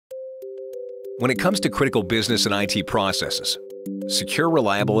When it comes to critical business and IT processes, secure,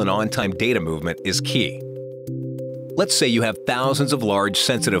 reliable, and on-time data movement is key. Let's say you have thousands of large,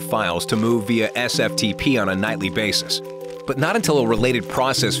 sensitive files to move via SFTP on a nightly basis, but not until a related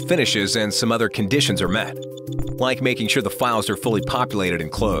process finishes and some other conditions are met, like making sure the files are fully populated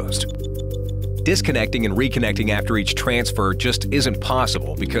and closed. Disconnecting and reconnecting after each transfer just isn't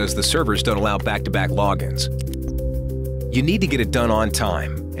possible because the servers don't allow back-to-back logins. You need to get it done on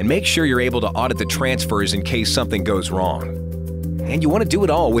time and make sure you're able to audit the transfers in case something goes wrong. And you want to do it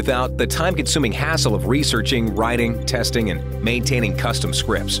all without the time-consuming hassle of researching, writing, testing, and maintaining custom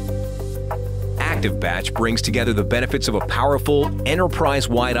scripts. ActiveBatch brings together the benefits of a powerful,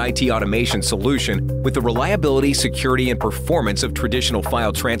 enterprise-wide IT automation solution with the reliability, security, and performance of traditional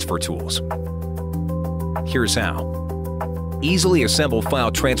file transfer tools. Here's how. Easily assemble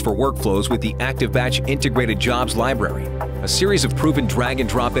file transfer workflows with the ActiveBatch Integrated Jobs Library, a series of proven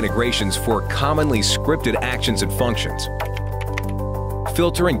drag-and-drop integrations for commonly scripted actions and functions.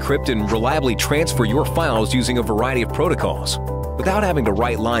 Filter, encrypt, and reliably transfer your files using a variety of protocols without having to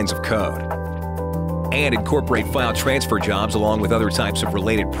write lines of code. And incorporate file transfer jobs along with other types of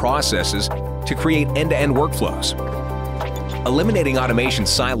related processes to create end-to-end workflows, eliminating automation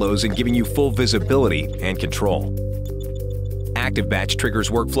silos and giving you full visibility and control. ActiveBatch triggers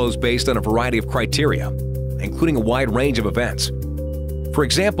workflows based on a variety of criteria, including a wide range of events. For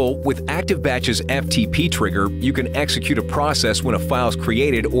example, with ActiveBatch's FTP trigger, you can execute a process when a file is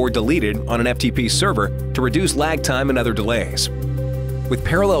created or deleted on an FTP server to reduce lag time and other delays. With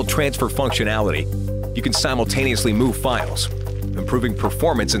parallel transfer functionality, you can simultaneously move files, improving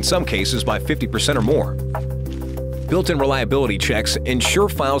performance in some cases by 50% or more. Built-in reliability checks ensure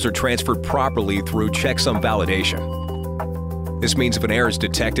files are transferred properly through checksum validation. This means if an error is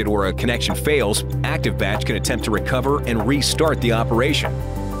detected or a connection fails, ActiveBatch can attempt to recover and restart the operation.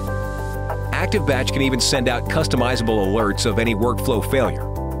 ActiveBatch can even send out customizable alerts of any workflow failure,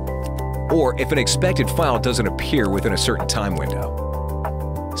 or if an expected file doesn't appear within a certain time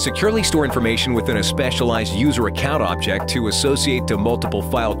window. Securely store information within a specialized user account object to associate to multiple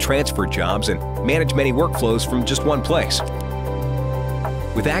file transfer jobs and manage many workflows from just one place.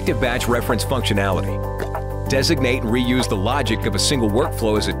 With ActiveBatch reference functionality, designate and reuse the logic of a single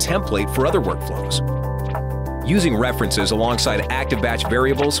workflow as a template for other workflows. Using references alongside ActiveBatch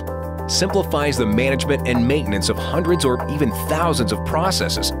variables simplifies the management and maintenance of hundreds or even thousands of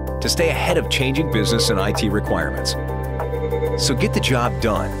processes to stay ahead of changing business and IT requirements. So get the job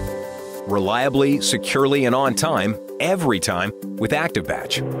done, reliably, securely, and on time, every time with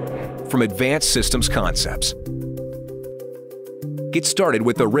ActiveBatch from Advanced Systems Concepts. Get started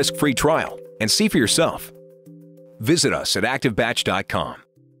with a risk-free trial and see for yourself. Visit us at ActiveBatch.com.